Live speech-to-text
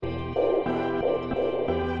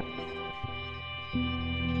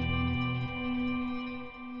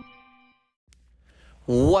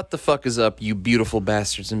What the fuck is up, you beautiful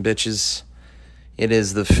bastards and bitches? It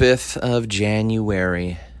is the 5th of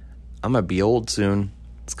January. I'm gonna be old soon.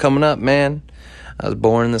 It's coming up, man. I was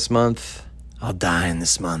born this month. I'll die in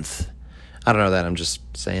this month. I don't know that. I'm just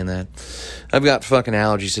saying that. I've got fucking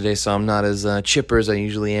allergies today, so I'm not as chipper as I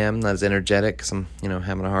usually am. Not as energetic, because I'm,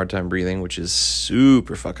 having a hard time breathing, which is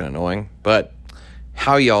super fucking annoying. But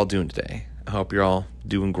how y'all doing today? I hope you're all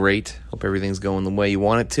doing great. Hope everything's going the way you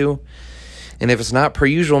want it to. And if it's not per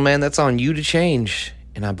usual, man, that's on you to change.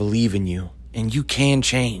 And I believe in you. And you can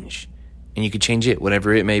change. And you can change it,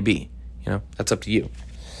 whatever it may be. That's up to you.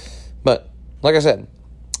 But, like I said,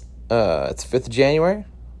 it's the 5th of January.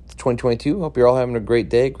 It's 2022. Hope you're all having a great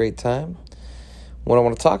day, great time. What I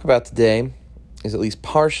want to talk about today is at least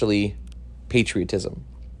partially patriotism.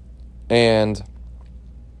 And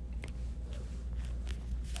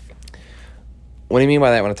what I mean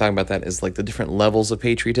by that when I talk about that is like the different levels of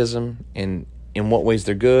patriotism and in what ways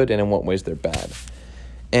they're good and in what ways they're bad.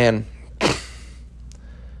 And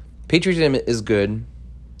patriotism is good,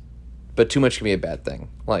 but too much can be a bad thing.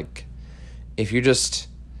 Like, if you're just,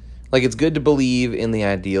 like, it's good to believe in the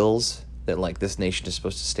ideals that, like, this nation is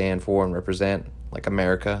supposed to stand for and represent, like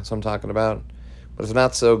America, that's what I'm talking about. But it's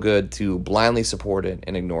not so good to blindly support it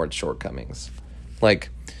and ignore its shortcomings. Like,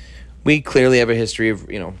 we clearly have a history of,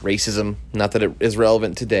 racism. Not that it is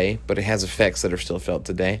relevant today, but it has effects that are still felt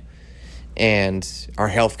today. And our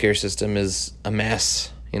healthcare system is a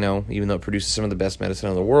mess, even though it produces some of the best medicine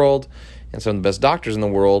in the world and some of the best doctors in the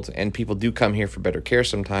world, and people do come here for better care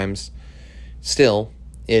sometimes. Still,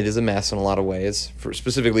 it is a mess in a lot of ways,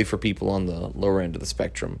 specifically for people on the lower end of the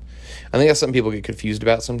spectrum. I think that's something people get confused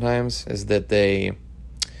about sometimes, is that they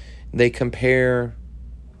compare,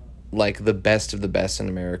 like, the best of the best in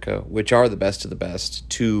America, which are the best of the best,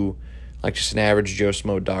 to, like, just an average Joe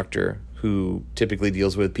Schmo doctor who typically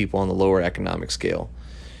deals with people on the lower economic scale.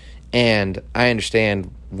 And I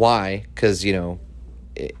understand why, because,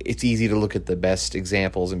 it's easy to look at the best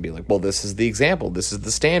examples and be like, well, this is the example, this is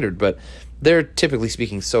the standard, but they're typically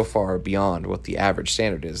speaking so far beyond what the average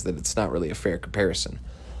standard is that it's not really a fair comparison.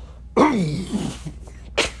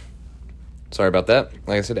 Sorry about that.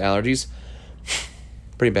 Like I said, allergies.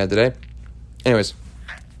 Pretty bad today. Anyways.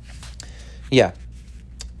 Yeah.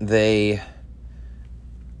 They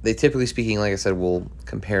typically speaking, like I said, will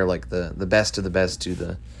compare like the best of the best to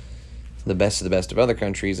the best of the best of other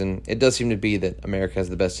countries, and it does seem to be that America has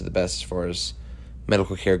the best of the best as far as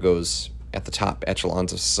medical care goes at the top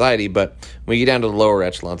echelons of society. But when you get down to the lower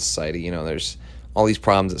echelons of society, there's all these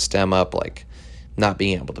problems that stem up, like not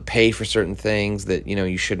being able to pay for certain things that,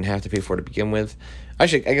 you shouldn't have to pay for to begin with. I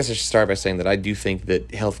guess I should start by saying that I do think that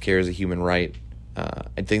healthcare is a human right.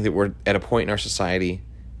 I think that we're at a point in our society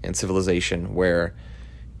and civilization where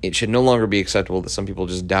it should no longer be acceptable that some people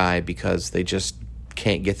just die because they just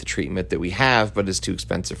can't get the treatment that we have, but it's too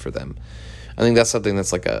expensive for them. I think that's something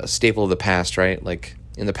that's like a staple of the past, right? Like,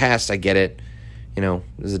 in the past, I get it, it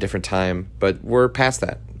was a different time, but we're past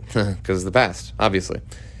that because of the past, obviously.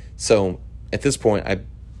 So at this point,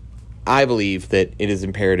 I believe that it is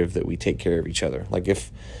imperative that we take care of each other. Like,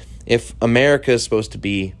 if America is supposed to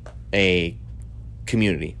be a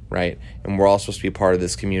community, right, and we're all supposed to be a part of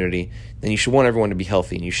this community, then you should want everyone to be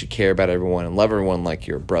healthy, and you should care about everyone and love everyone like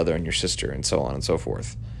your brother and your sister and so on and so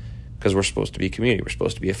forth, because we're supposed to be a community. We're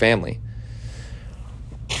supposed to be a family.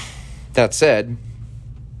 That said,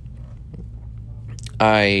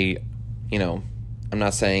 I'm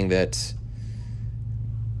not saying that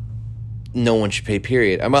no one should pay,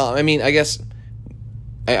 period. Well, I mean, I guess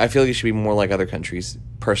I feel like it should be more like other countries,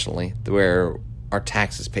 personally, where our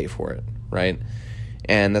taxes pay for it, right?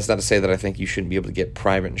 And that's not to say that I think you shouldn't be able to get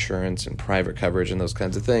private insurance and private coverage and those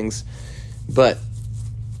kinds of things. But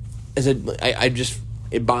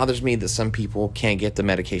it bothers me that some people can't get the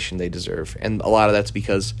medication they deserve. And a lot of that's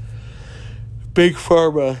because Big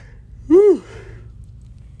Pharma,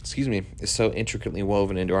 is so intricately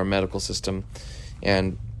woven into our medical system.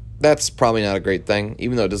 And that's probably not a great thing,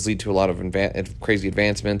 even though it does lead to a lot of crazy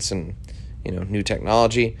advancements and, new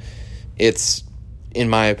technology. It's, in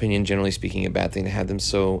my opinion, generally speaking, a bad thing to have them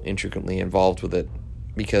so intricately involved with it,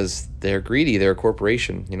 because they're greedy. They're a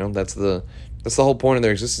corporation. That's the whole point of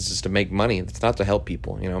their existence, is to make money. It's not to help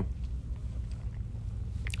people.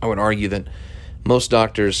 I would argue that most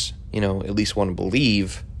doctors, at least want to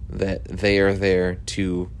believe that they are there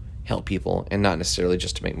to help people and not necessarily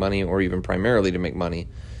just to make money, or even primarily to make money.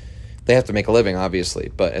 They have to make a living, obviously,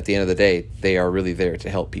 but at the end of the day, they are really there to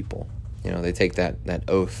help people. They take that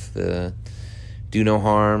oath, the do no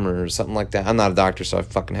harm or something like that. I'm not a doctor, so I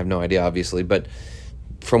fucking have no idea, obviously, but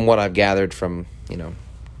from what I've gathered from,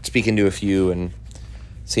 speaking to a few and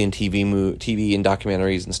seeing TV and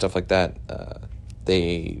documentaries and stuff like that,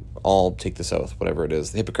 they all take this oath, whatever it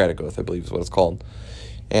is. The Hippocratic Oath, I believe, is what it's called.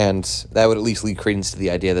 And that would at least lead credence to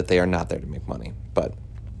the idea that they are not there to make money. But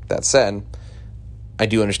that said, I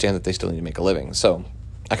do understand that they still need to make a living. So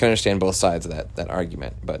I can understand both sides of that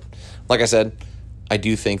argument. But like I said, I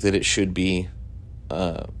do think that it should be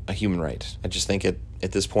a human right. I just think at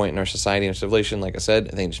this point in our society and civilization, like I said,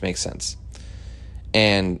 I think it just makes sense.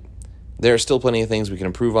 And there are still plenty of things we can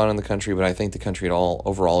improve on in the country, but I think the country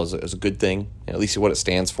overall is a good thing, at least what it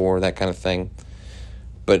stands for, that kind of thing.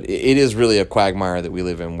 But it is really a quagmire that we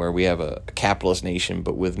live in, where we have a capitalist nation,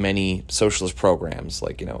 but with many socialist programs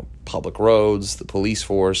like, public roads, the police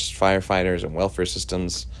force, firefighters, and welfare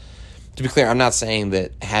systems. To be clear, I'm not saying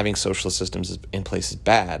that having socialist systems in place is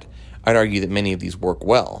bad. I'd argue that many of these work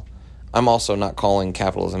well. I'm also not calling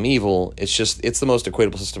capitalism evil. It's the most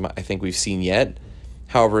equitable system I think we've seen yet.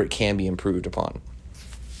 However, it can be improved upon.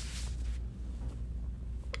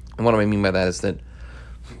 And what do I mean by that is that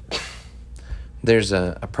there's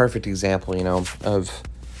a perfect example, of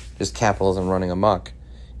just capitalism running amok.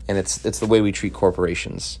 And it's the way we treat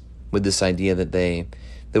corporations, with this idea that they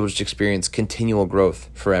will just experience continual growth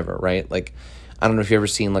forever, right? Like, I don't know if you've ever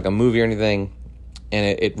seen like a movie or anything,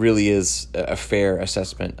 and it really is a fair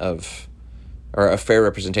assessment or a fair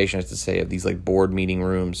representation, I should say, of these like board meeting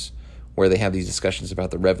rooms where they have these discussions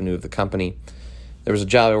about the revenue of the company. There was a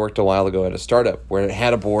job I worked a while ago at a startup where it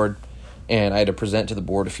had a board, and I had to present to the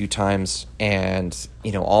board a few times, and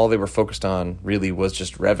all they were focused on really was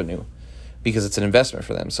just revenue, because it's an investment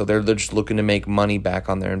for them. So they're just looking to make money back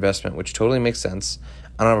on their investment, which totally makes sense.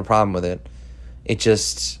 I don't have a problem with it.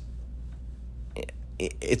 It's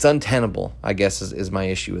untenable, I guess, is my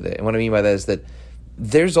issue with it. And what I mean by that is that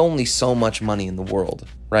there's only so much money in the world,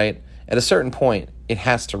 right? At a certain point, it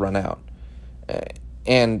has to run out.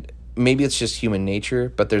 And maybe it's just human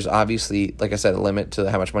nature, but there's obviously, like I said, a limit to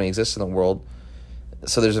how much money exists in the world.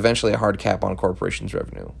 So there's eventually a hard cap on corporations'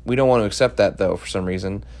 revenue. We don't want to accept that, though, for some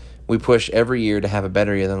reason. We push every year to have a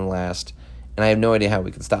better year than the last, and I have no idea how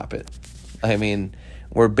we can stop it. I mean,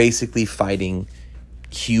 we're basically fighting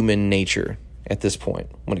human nature at this point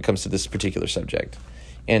when it comes to this particular subject.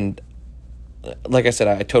 And like I said,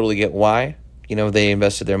 I totally get why. They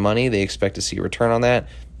invested their money. They expect to see a return on that.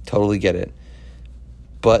 Totally get it.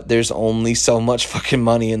 But there's only so much fucking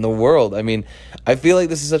money in the world. I mean, I feel like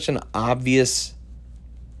this is such an obvious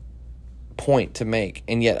point to make,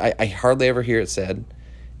 and yet I hardly ever hear it said.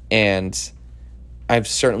 And I've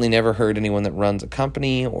certainly never heard anyone that runs a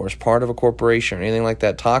company or is part of a corporation or anything like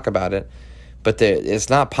that talk about it. But it's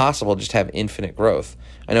not possible to just have infinite growth.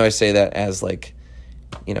 I know I say that as like,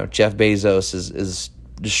 Jeff Bezos is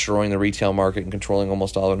destroying the retail market and controlling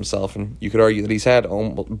almost all of himself. And you could argue that he's had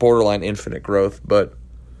borderline infinite growth. But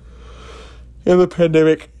the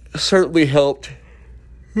pandemic certainly helped.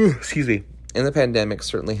 Excuse me. And the pandemic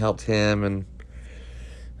certainly helped him and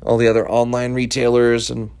all the other online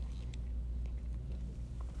retailers and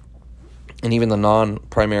even the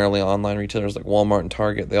non-primarily online retailers like Walmart and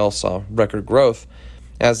Target. They all saw record growth,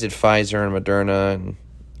 as did Pfizer and Moderna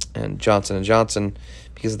and Johnson & Johnson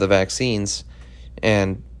because of the vaccines.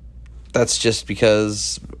 And that's just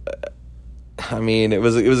because, it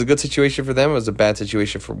was a good situation for them. It was a bad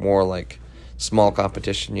situation for more like small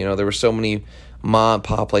competition. There were so many mom and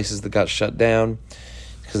pop places that got shut down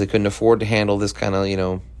because they couldn't afford to handle this kind of,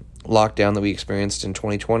 lockdown that we experienced in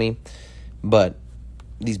 2020. But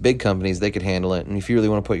these big companies, they could handle it. And if you really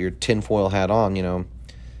want to put your tinfoil hat on,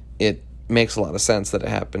 it makes a lot of sense that it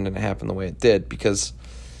happened, and it happened the way it did, because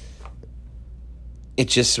it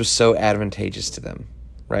just was so advantageous to them,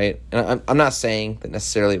 right? And I'm not saying that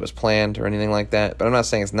necessarily it was planned or anything like that, but I'm not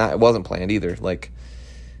saying it wasn't planned either. Like,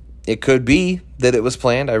 it could be that it was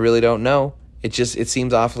planned. I really don't know. It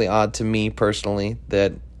seems awfully odd to me personally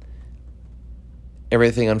that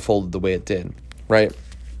everything unfolded the way it did, right?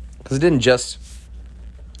 Because it didn't just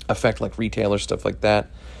affect like retailer stuff like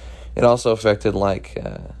that. It also affected like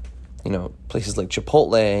places like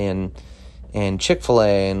Chipotle and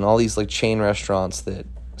Chick-fil-A and all these like chain restaurants that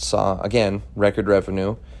saw, again, record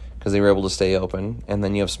revenue because they were able to stay open. And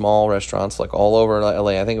then you have small restaurants like all over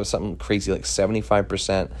LA. I think it was something crazy like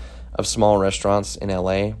 75% of small restaurants in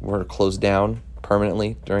LA were closed down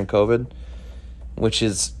permanently during COVID, which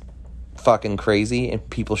is fucking crazy, and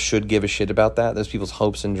people should give a shit about that. There's people's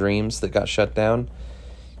hopes and dreams that got shut down.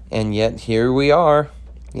 And yet here we are,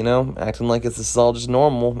 acting like this is all just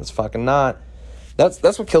normal. It's fucking not.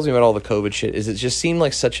 That's what kills me about all the COVID shit, is it just seemed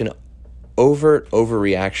like such an overt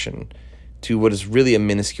overreaction to what is really a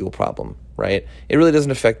minuscule problem, right? It really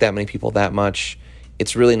doesn't affect that many people that much.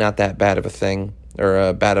 It's really not that bad of a thing.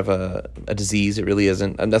 or bad of a disease. It really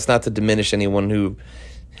isn't. And that's not to diminish anyone who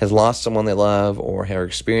has lost someone they love or are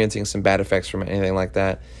experiencing some bad effects from anything like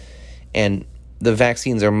that. And the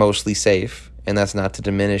vaccines are mostly safe, and that's not to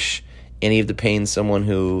diminish any of the pain someone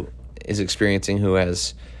who is experiencing who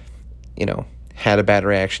has, had a bad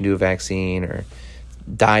reaction to a vaccine or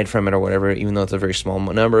died from it or whatever, even though it's a very small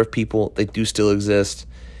number of people, they do still exist.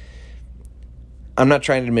 I'm not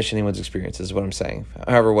trying to diminish anyone's experiences, is what I'm saying.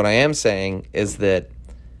 However, what I am saying is that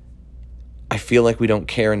I feel like we don't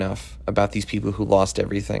care enough about these people who lost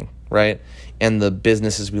everything, right? And the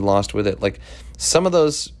businesses we lost with it. Like, some of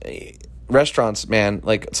those restaurants, man,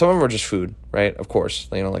 like, some of them are just food, right? Of course,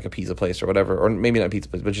 like a pizza place or whatever, or maybe not a pizza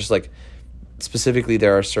place, but just like, specifically,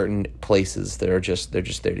 there are certain places that are they're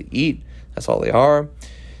just there to eat. That's all they are.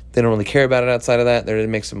 They don't really care about it outside of that. They're there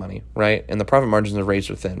to make some money, right? And the profit margins are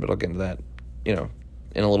razor thin, but I'll get into that,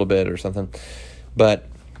 in a little bit or something. But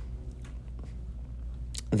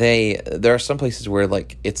there are some places where,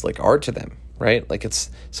 like, it's like art to them, right? Like,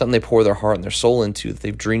 it's something they pour their heart and their soul into, that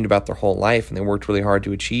they've dreamed about their whole life and they worked really hard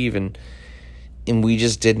to achieve, and we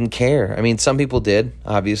just didn't care. I mean, some people did,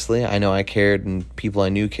 obviously. I know I cared and people I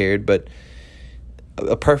knew cared, but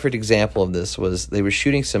a perfect example of this was they were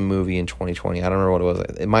shooting some movie in 2020. I don't know what it was.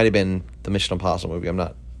 It might have been the Mission Impossible movie. I'm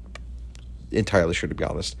not entirely sure, to be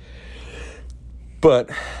honest. But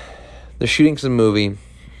they're shooting some movie, and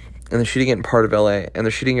they're shooting it in part of LA, and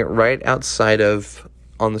they're shooting it right outside of,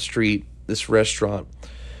 on the street, this restaurant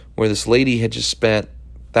where this lady had just spent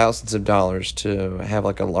thousands of dollars to have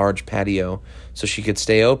like a large patio so she could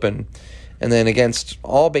stay open. And then, against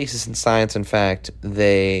all basis in science and fact,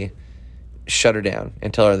 they shut her down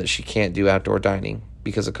and tell her that she can't do outdoor dining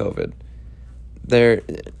because of COVID. There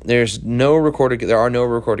are no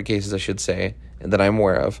recorded cases, I should say, that I'm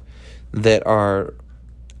aware of, that are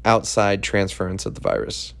outside transference of the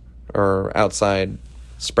virus or outside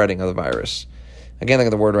spreading of the virus. I can't think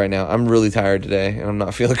of the word right now. I'm really tired today and I'm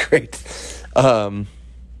not feeling great.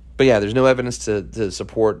 But yeah, there's no evidence to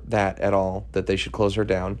support that at all, that they should close her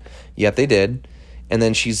down. Yet they did. And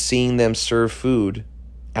then she's seeing them serve food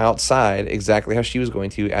outside exactly how she was going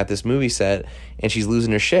to at this movie set, and she's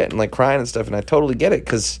losing her shit and like crying and stuff. And I totally get it,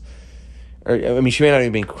 because, she may not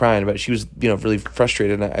even be crying, but she was, really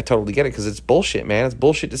frustrated. And I totally get it, because it's bullshit, man. It's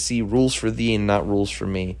bullshit to see rules for thee and not rules for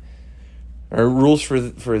me, or rules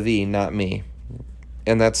for thee, not me.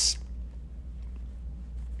 And that's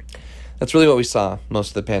really what we saw most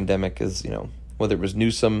of the pandemic, is, whether it was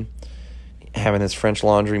Newsom having his French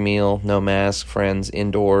Laundry meal, no mask, friends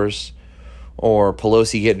indoors, or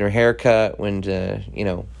Pelosi getting her hair cut when,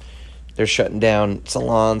 they're shutting down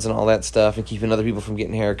salons and all that stuff and keeping other people from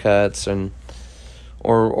getting haircuts,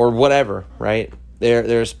 or whatever, right?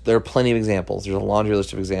 There are plenty of examples. There's a laundry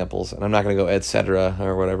list of examples, and I'm not going to go et cetera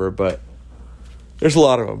or whatever, but there's a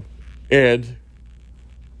lot of them. And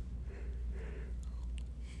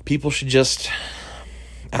people should just,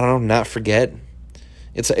 not forget.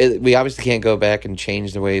 We obviously can't go back and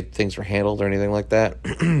change the way things were handled or anything like that.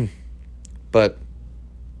 But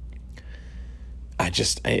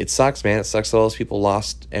it sucks, man. It sucks that all those people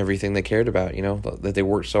lost everything they cared about, that they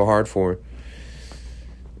worked so hard for.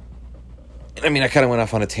 I kind of went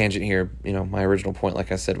off on a tangent here. My original point,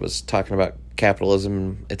 like I said, was talking about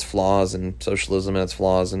capitalism, its flaws, and socialism and its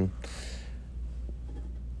flaws. And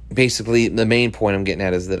basically, the main point I'm getting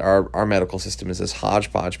at is that our medical system is this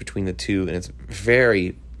hodgepodge between the two, and it's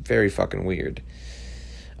very, very fucking weird.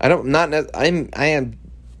 I am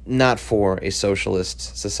not for a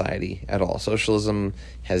socialist society at all. Socialism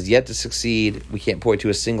has yet to succeed. We can't point to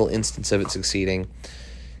a single instance of it succeeding.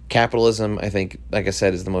 Capitalism, I think, like I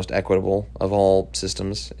said, is the most equitable of all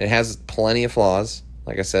systems. It has plenty of flaws.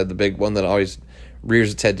 Like I said, the big one that always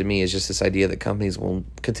rears its head to me is just this idea that companies will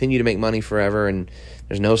continue to make money forever, and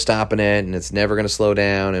there's no stopping it, and it's never going to slow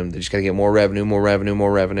down, and they just got to get more revenue, more revenue,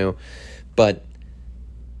 more revenue. But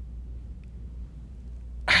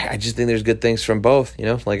I just think there's good things from both,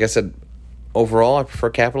 Like I said, overall, I prefer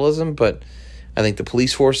capitalism, but I think the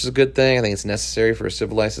police force is a good thing. I think it's necessary for a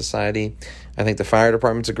civilized society. I think the fire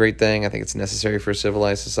department's a great thing. I think it's necessary for a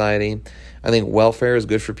civilized society. I think welfare is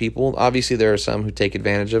good for people. Obviously, there are some who take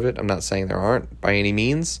advantage of it. I'm not saying there aren't by any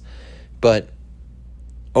means, but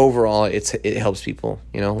overall, it helps people.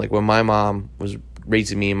 Like when my mom was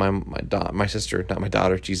raising me and my sister, not my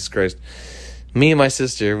daughter, Jesus Christ, me and my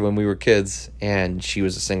sister when we were kids, and she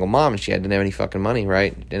was a single mom, and she didn't have any fucking money,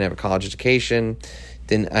 right? Didn't have a college education,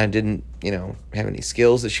 didn't have any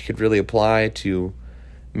skills that she could really apply to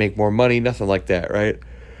make more money, nothing like that, right?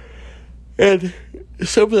 And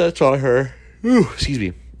some of that's on her. Ooh, excuse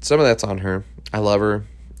me. Some of that's on her. I love her,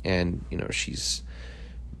 and she's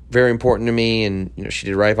very important to me, and she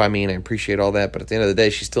did right by me, and I appreciate all that. But at the end of the day,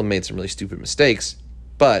 she still made some really stupid mistakes.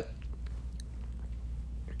 And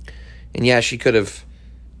yeah, she could have,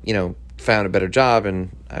 found a better job,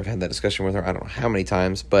 and I've had that discussion with her I don't know how many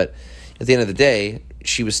times, but at the end of the day,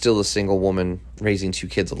 she was still a single woman raising 2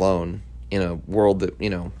 kids alone in a world that,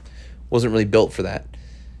 wasn't really built for that.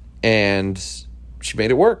 And she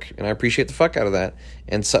made it work, and I appreciate the fuck out of that.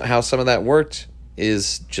 And so how some of that worked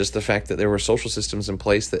is just the fact that there were social systems in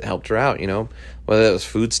place that helped her out, whether it was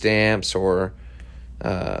food stamps or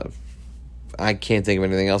I can't think of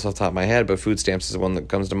anything else off the top of my head, but food stamps is the one that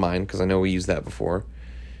comes to mind because I know we used that before.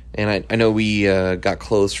 And I know we got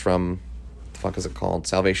clothes from, the fuck is it called?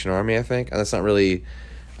 Salvation Army, I think. And that's not really,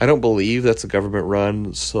 I don't believe that's a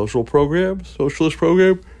government-run socialist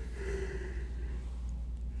program.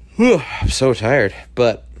 I'm so tired,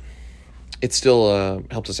 but it still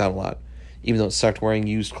helped us out a lot. Even though it sucked wearing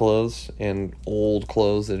used clothes and old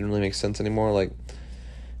clothes that didn't really make sense anymore. Like,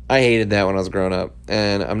 I hated that when I was growing up,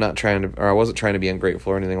 and I wasn't trying to be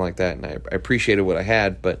ungrateful or anything like that, and I appreciated what I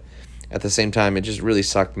had, but at the same time, it just really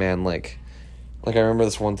sucked, man. Like I remember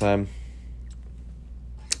this one time,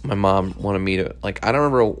 my mom wanted me to, I don't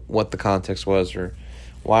remember what the context was or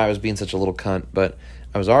why I was being such a little cunt, but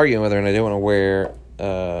I was arguing with her, and I didn't want to wear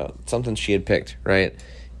something she had picked, right?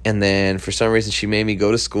 And then for some reason, she made me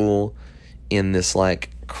go to school in this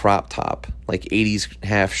crop top, 80s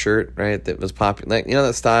half shirt, right? That was popular,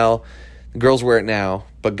 that style. The girls wear it now,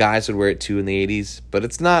 but guys would wear it too in the 80s. But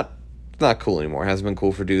it's not cool anymore. It hasn't been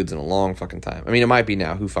cool for dudes in a long fucking time. I mean, it might be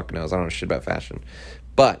now. Who fucking knows? I don't know shit about fashion.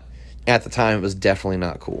 But at the time, it was definitely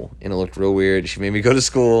not cool, and it looked real weird. She made me go to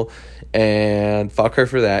school, and fuck her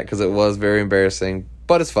for that because it was very embarrassing.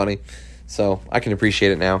 But it's funny, so I can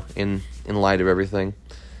appreciate it now in light of everything.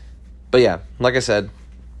 But yeah, like I said,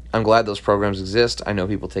 I'm glad those programs exist. I know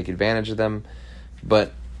people take advantage of them,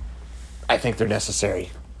 but I think they're necessary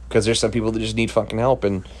because there's some people that just need fucking help.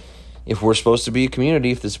 And if we're supposed to be a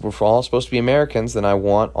community, if we're all supposed to be Americans, then I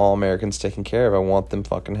want all Americans taken care of. I want them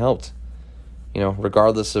fucking helped,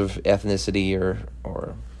 regardless of ethnicity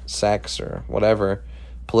or sex or whatever,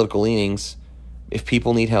 political leanings. If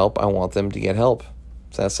people need help, I want them to get help.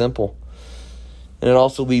 It's that simple. And it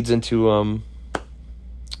also leads into, what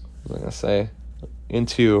was I going to say?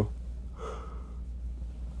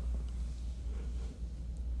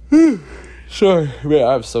 Sorry, man,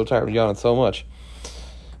 I'm so tired of yawning so much.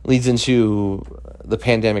 Leads into the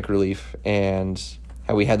pandemic relief and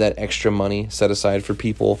how we had that extra money set aside for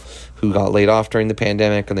people who got laid off during the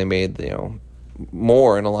pandemic, and they made,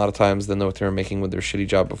 more in a lot of times than what they were making with their shitty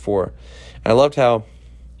job before. And I loved how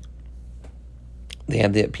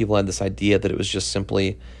people had this idea that it was just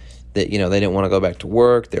simply that, they didn't want to go back to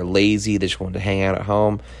work, they're lazy, they just wanted to hang out at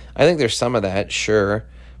home. I think there's some of that, sure,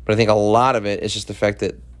 but I think a lot of it is just the fact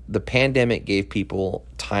that the pandemic gave people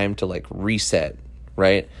time to, reset,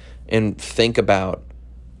 right? And think about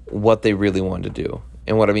what they really wanted to do.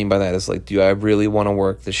 And what I mean by that is, do I really want to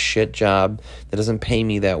work this shit job that doesn't pay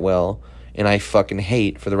me that well and I fucking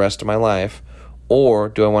hate for the rest of my life? Or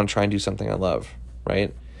do I want to try and do something I love,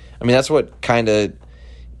 right? I mean, that's what kind of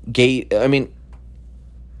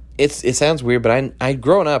it sounds weird, but I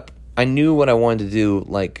growing up, I knew what I wanted to do,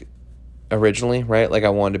 originally, right? I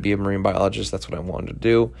wanted to be a marine biologist. That's what I wanted to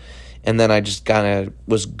do. And then I just kind of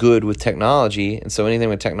was good with technology. And so anything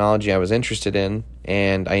with technology I was interested in,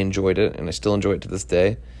 and I enjoyed it, and I still enjoy it to this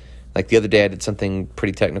day. The other day I did something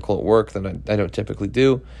pretty technical at work that I don't typically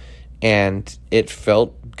do. And it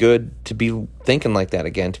felt good to be thinking like that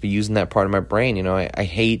again, to be using that part of my brain. I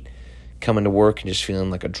hate coming to work and just feeling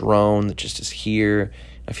like a drone that just is here.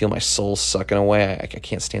 I feel my soul sucking away. I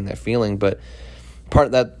can't stand that feeling. But part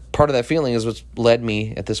of that feeling is what's led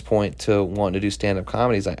me at this point to wanting to do stand-up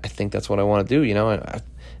comedies. I think that's what I want to do,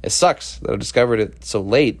 it sucks that I discovered it so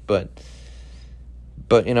late, but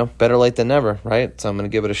better late than never, right? So I'm going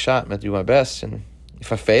to give it a shot. I'm going to do my best, and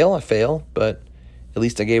if I fail, I fail, but at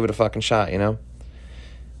least I gave it a fucking shot, And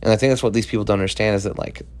I think that's what these people don't understand is that,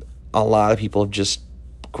 a lot of people have just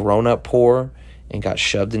grown up poor and got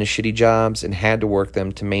shoved into shitty jobs and had to work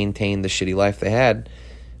them to maintain the shitty life they had.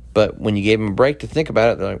 But when you gave them a break to think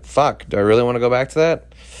about it, they're like, fuck, do I really want to go back to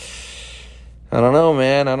that? I don't know,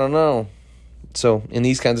 man. I don't know. So in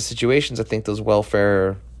these kinds of situations, I think those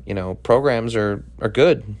welfare, programs are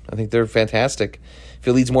good. I think they're fantastic. If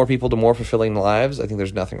it leads more people to more fulfilling lives, I think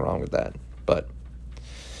there's nothing wrong with that. But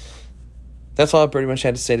that's all I pretty much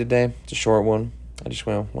had to say today. It's a short one. I just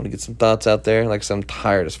want to get some thoughts out there. Like I said, I'm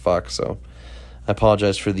tired as fuck, so I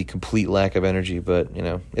apologize for the complete lack of energy, but,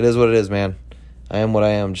 it is what it is, man. I am what I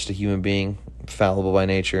am, just a human being, fallible by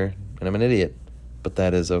nature, and I'm an idiot, but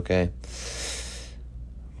that is okay.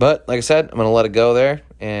 But like I said, I'm going to let it go there,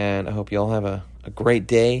 and I hope you all have a great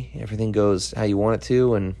day. Everything goes how you want it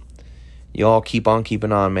to, and you all keep on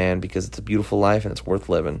keeping on, man, because it's a beautiful life and it's worth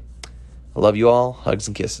living. I love you all. Hugs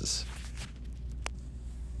and kisses.